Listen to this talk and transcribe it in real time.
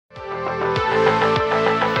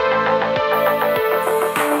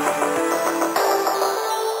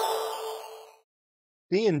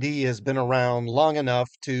D&D has been around long enough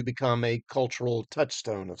to become a cultural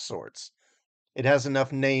touchstone of sorts. It has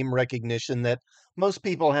enough name recognition that most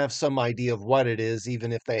people have some idea of what it is,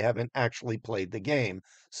 even if they haven't actually played the game.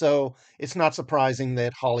 So it's not surprising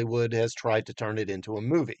that Hollywood has tried to turn it into a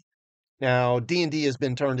movie. Now, D&D has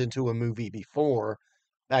been turned into a movie before,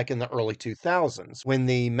 back in the early 2000s, when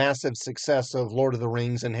the massive success of Lord of the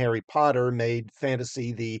Rings and Harry Potter made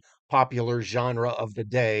fantasy the popular genre of the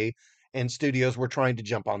day, and studios were trying to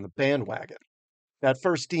jump on the bandwagon. That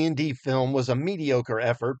first D&D film was a mediocre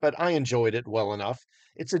effort, but I enjoyed it well enough.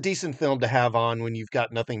 It's a decent film to have on when you've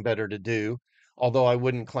got nothing better to do, although I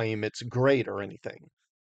wouldn't claim it's great or anything.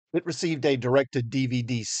 It received a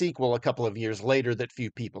direct-to-DVD sequel a couple of years later that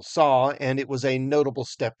few people saw, and it was a notable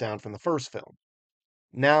step down from the first film.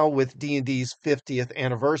 Now, with D&D's 50th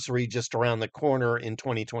anniversary just around the corner in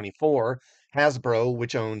 2024, Hasbro,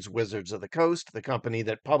 which owns Wizards of the Coast, the company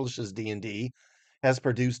that publishes D&D, has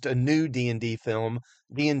produced a new D&D film,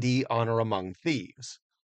 D&D Honor Among Thieves.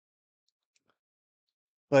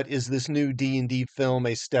 But is this new D&D film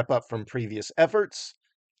a step up from previous efforts?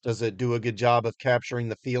 Does it do a good job of capturing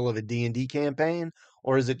the feel of a D&D campaign?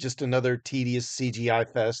 Or is it just another tedious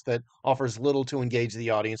CGI fest that offers little to engage the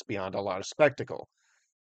audience beyond a lot of spectacle?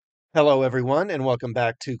 Hello, everyone, and welcome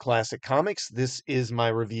back to Classic Comics. This is my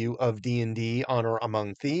review of D&D Honor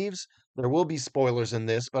Among Thieves. There will be spoilers in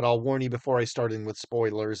this, but I'll warn you before I start in with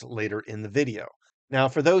spoilers later in the video. Now,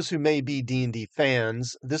 for those who may be D&D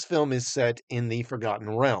fans, this film is set in the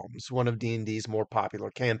Forgotten Realms, one of D&D's more popular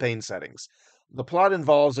campaign settings. The plot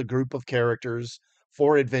involves a group of characters,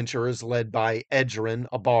 four adventurers led by Edrin,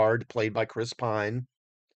 a bard played by Chris Pine,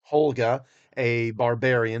 Holga, a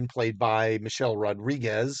barbarian played by Michelle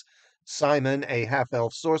Rodriguez, Simon, a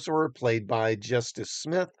half-elf sorcerer played by Justice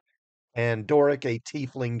Smith, and Doric, a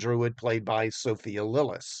tiefling druid played by Sophia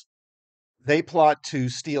Lillis. They plot to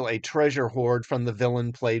steal a treasure hoard from the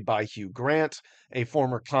villain played by Hugh Grant, a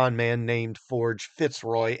former con man named Forge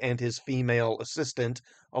Fitzroy, and his female assistant,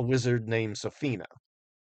 a wizard named Sophina.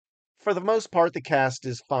 For the most part, the cast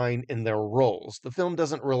is fine in their roles. The film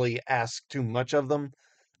doesn't really ask too much of them.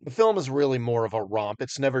 The film is really more of a romp.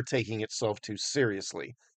 It's never taking itself too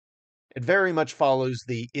seriously. It very much follows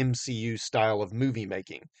the MCU style of movie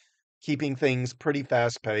making, keeping things pretty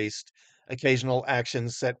fast paced, occasional action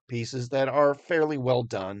set pieces that are fairly well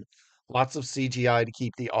done, lots of CGI to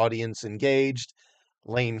keep the audience engaged,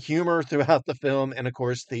 lame humor throughout the film, and of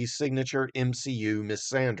course the signature MCU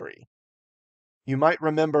misandry. You might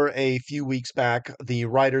remember a few weeks back, the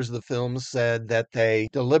writers of the film said that they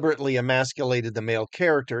deliberately emasculated the male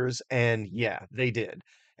characters, and yeah, they did.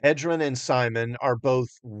 Edrin and Simon are both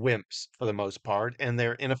wimps for the most part, and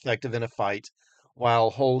they're ineffective in a fight,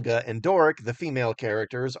 while Holga and Doric, the female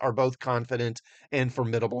characters, are both confident and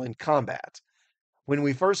formidable in combat. When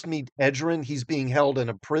we first meet Edrin, he's being held in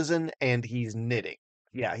a prison and he's knitting.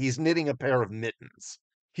 Yeah, he's knitting a pair of mittens.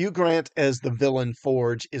 Hugh Grant as the villain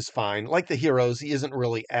Forge is fine. Like the heroes, he isn't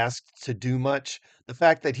really asked to do much. The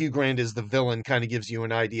fact that Hugh Grant is the villain kind of gives you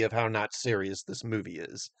an idea of how not serious this movie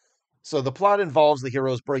is. So the plot involves the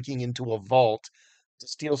heroes breaking into a vault to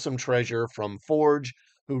steal some treasure from Forge,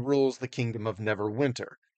 who rules the kingdom of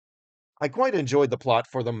Neverwinter. I quite enjoyed the plot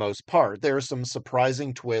for the most part. There are some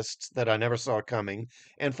surprising twists that I never saw coming,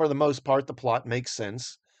 and for the most part, the plot makes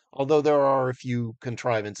sense. Although there are a few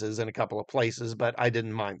contrivances in a couple of places, but I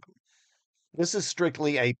didn't mind them. This is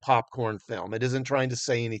strictly a popcorn film. It isn't trying to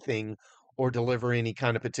say anything or deliver any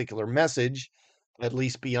kind of particular message, at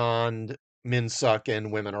least beyond men suck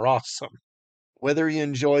and women are awesome. Whether you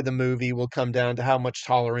enjoy the movie will come down to how much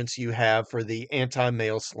tolerance you have for the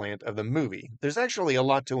anti-male slant of the movie. There's actually a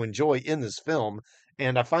lot to enjoy in this film,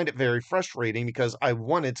 and I find it very frustrating because I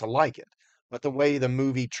wanted to like it, but the way the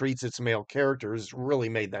movie treats its male characters really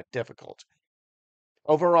made that difficult.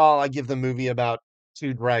 Overall, I give the movie about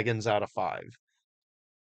 2 dragons out of 5.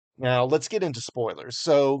 Now, let's get into spoilers.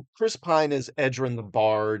 So, Chris Pine as Edrin the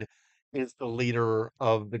Bard is the leader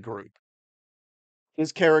of the group.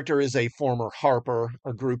 His character is a former Harper,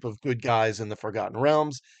 a group of good guys in the Forgotten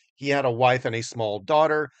Realms. He had a wife and a small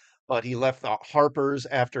daughter, but he left the Harpers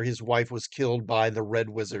after his wife was killed by the Red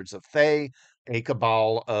Wizards of Thay, a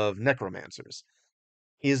cabal of necromancers.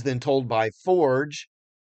 He is then told by Forge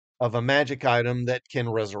of a magic item that can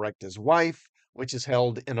resurrect his wife, which is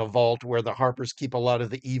held in a vault where the Harpers keep a lot of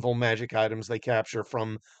the evil magic items they capture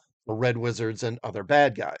from the Red Wizards and other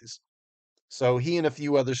bad guys. So he and a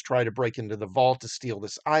few others try to break into the vault to steal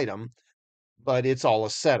this item, but it's all a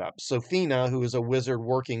setup. Sophina, who is a wizard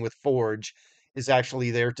working with Forge, is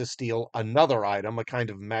actually there to steal another item, a kind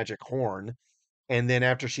of magic horn. And then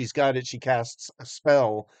after she's got it, she casts a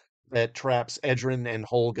spell that traps Edrin and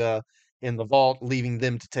Holga in the vault, leaving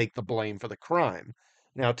them to take the blame for the crime.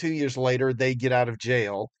 Now, 2 years later, they get out of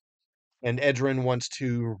jail, and Edrin wants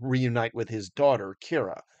to reunite with his daughter,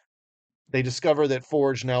 Kira. They discover that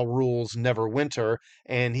Forge now rules Neverwinter,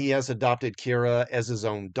 and he has adopted Kira as his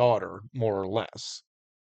own daughter, more or less.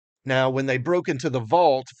 Now, when they broke into the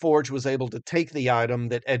vault, Forge was able to take the item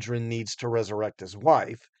that Edrin needs to resurrect his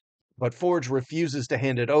wife, but Forge refuses to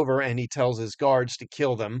hand it over and he tells his guards to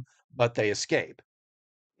kill them, but they escape.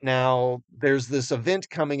 Now, there's this event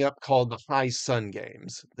coming up called the High Sun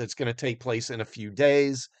Games that's going to take place in a few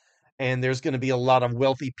days. And there's going to be a lot of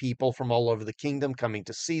wealthy people from all over the kingdom coming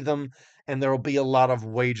to see them. And there will be a lot of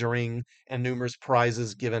wagering and numerous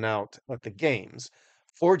prizes given out at the games.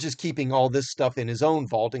 Forge is keeping all this stuff in his own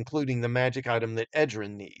vault, including the magic item that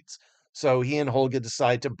Edrin needs. So he and Holga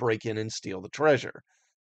decide to break in and steal the treasure.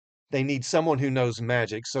 They need someone who knows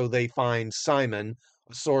magic, so they find Simon,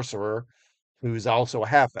 a sorcerer, who's also a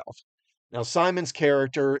half elf. Now, Simon's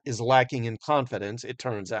character is lacking in confidence, it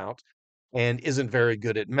turns out, and isn't very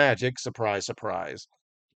good at magic. Surprise, surprise.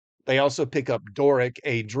 They also pick up Doric,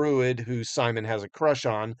 a druid who Simon has a crush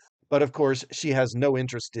on, but of course, she has no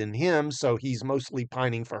interest in him, so he's mostly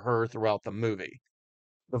pining for her throughout the movie.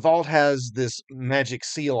 The vault has this magic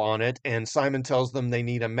seal on it, and Simon tells them they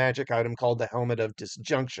need a magic item called the Helmet of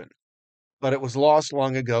Disjunction. But it was lost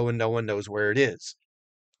long ago and no one knows where it is.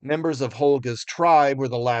 Members of Holga's tribe were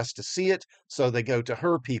the last to see it, so they go to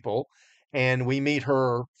her people, and we meet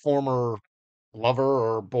her former lover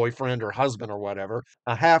or boyfriend or husband or whatever,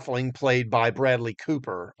 a halfling played by Bradley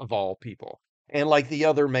Cooper, of all people. And like the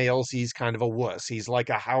other males, he's kind of a wuss. He's like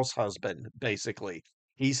a house husband, basically.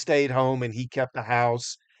 He stayed home and he kept the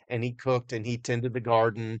house and he cooked and he tended the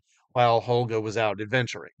garden while Holga was out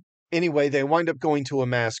adventuring. Anyway, they wind up going to a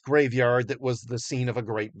mass graveyard that was the scene of a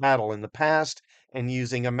great battle in the past and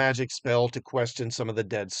using a magic spell to question some of the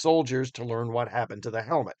dead soldiers to learn what happened to the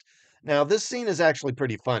helmet. Now, this scene is actually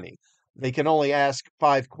pretty funny. They can only ask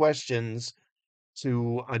 5 questions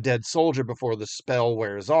to a dead soldier before the spell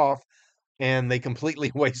wears off, and they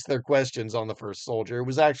completely waste their questions on the first soldier. It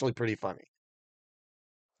was actually pretty funny.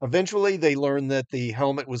 Eventually, they learn that the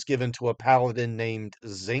helmet was given to a paladin named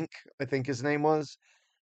Zinc, I think his name was,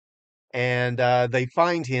 and they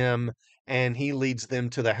find him, and he leads them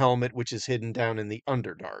to the helmet, which is hidden down in the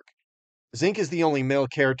Underdark. Zinc is the only male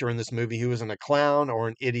character in this movie who isn't a clown or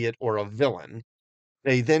an idiot or a villain.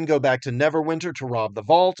 They then go back to Neverwinter to rob the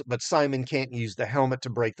vault, but Simon can't use the helmet to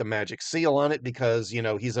break the magic seal on it because,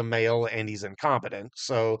 he's a male and he's incompetent,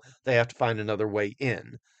 so they have to find another way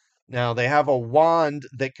in. Now, they have a wand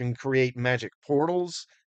that can create magic portals,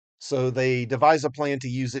 so they devise a plan to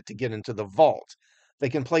use it to get into the vault. They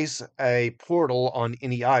can place a portal on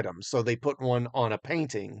any item, so they put one on a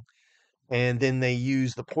painting, and then they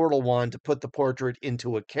use the portal wand to put the portrait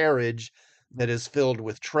into a carriage that is filled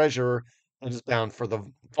with treasure and is bound for the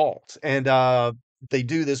vault. And they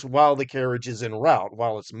do this while the carriage is en route,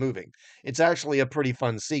 while it's moving. It's actually a pretty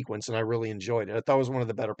fun sequence, and I really enjoyed it. I thought it was one of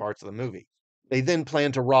the better parts of the movie. They then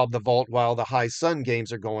plan to rob the vault while the High Sun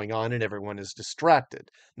games are going on and everyone is distracted.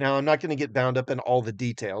 Now, I'm not going to get bound up in all the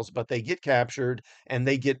details, but they get captured and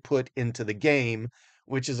they get put into the game,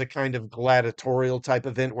 which is a kind of gladiatorial type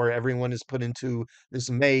event where everyone is put into this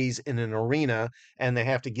maze in an arena and they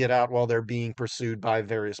have to get out while they're being pursued by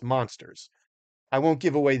various monsters. I won't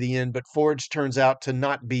give away the end, but Forge turns out to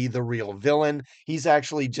not be the real villain. He's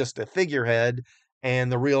actually just a figurehead,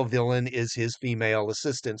 and the real villain is his female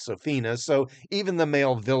assistant, Sophina. So even the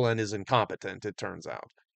male villain is incompetent, it turns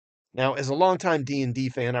out. Now, as a longtime D&D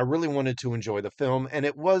fan, I really wanted to enjoy the film, and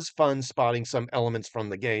it was fun spotting some elements from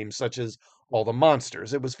the game, such as all the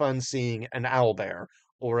monsters. It was fun seeing an owlbear,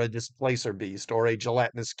 or a displacer beast, or a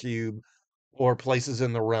gelatinous cube, or places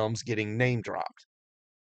in the realms getting name dropped.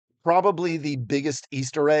 Probably the biggest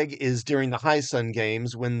Easter egg is during the High Sun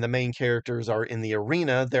games when the main characters are in the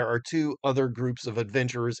arena. There are two other groups of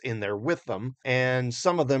adventurers in there with them, and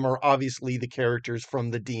some of them are obviously the characters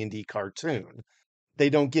from the D&D cartoon.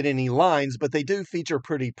 They don't get any lines, but they do feature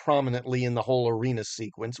pretty prominently in the whole arena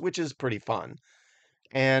sequence, which is pretty fun.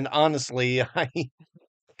 And honestly, I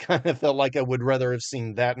kind of felt like I would rather have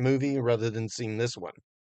seen that movie rather than seen this one.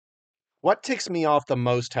 What ticks me off the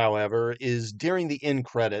most, however, is during the end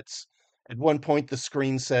credits, at one point the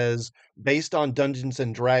screen says, based on Dungeons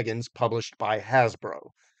and Dragons published by Hasbro.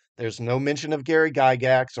 There's no mention of Gary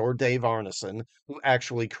Gygax or Dave Arneson, who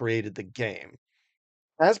actually created the game.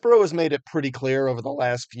 Hasbro has made it pretty clear over the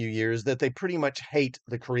last few years that they pretty much hate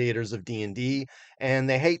the creators of D&D, and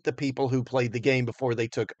they hate the people who played the game before they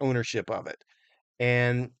took ownership of it.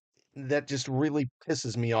 And that just really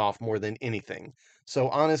pisses me off more than anything. So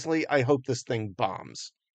honestly, I hope this thing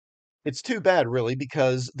bombs. It's too bad, really,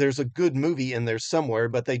 because there's a good movie in there somewhere,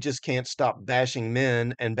 but they just can't stop bashing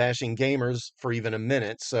men and bashing gamers for even a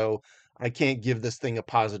minute, so I can't give this thing a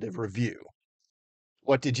positive review.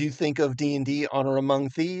 What did you think of D&D Honor Among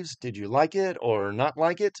Thieves? Did you like it or not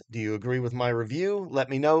like it? Do you agree with my review? Let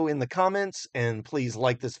me know in the comments, and please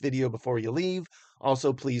like this video before you leave.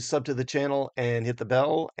 Also, please sub to the channel and hit the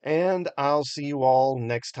bell, and I'll see you all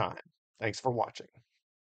next time. Thanks for watching.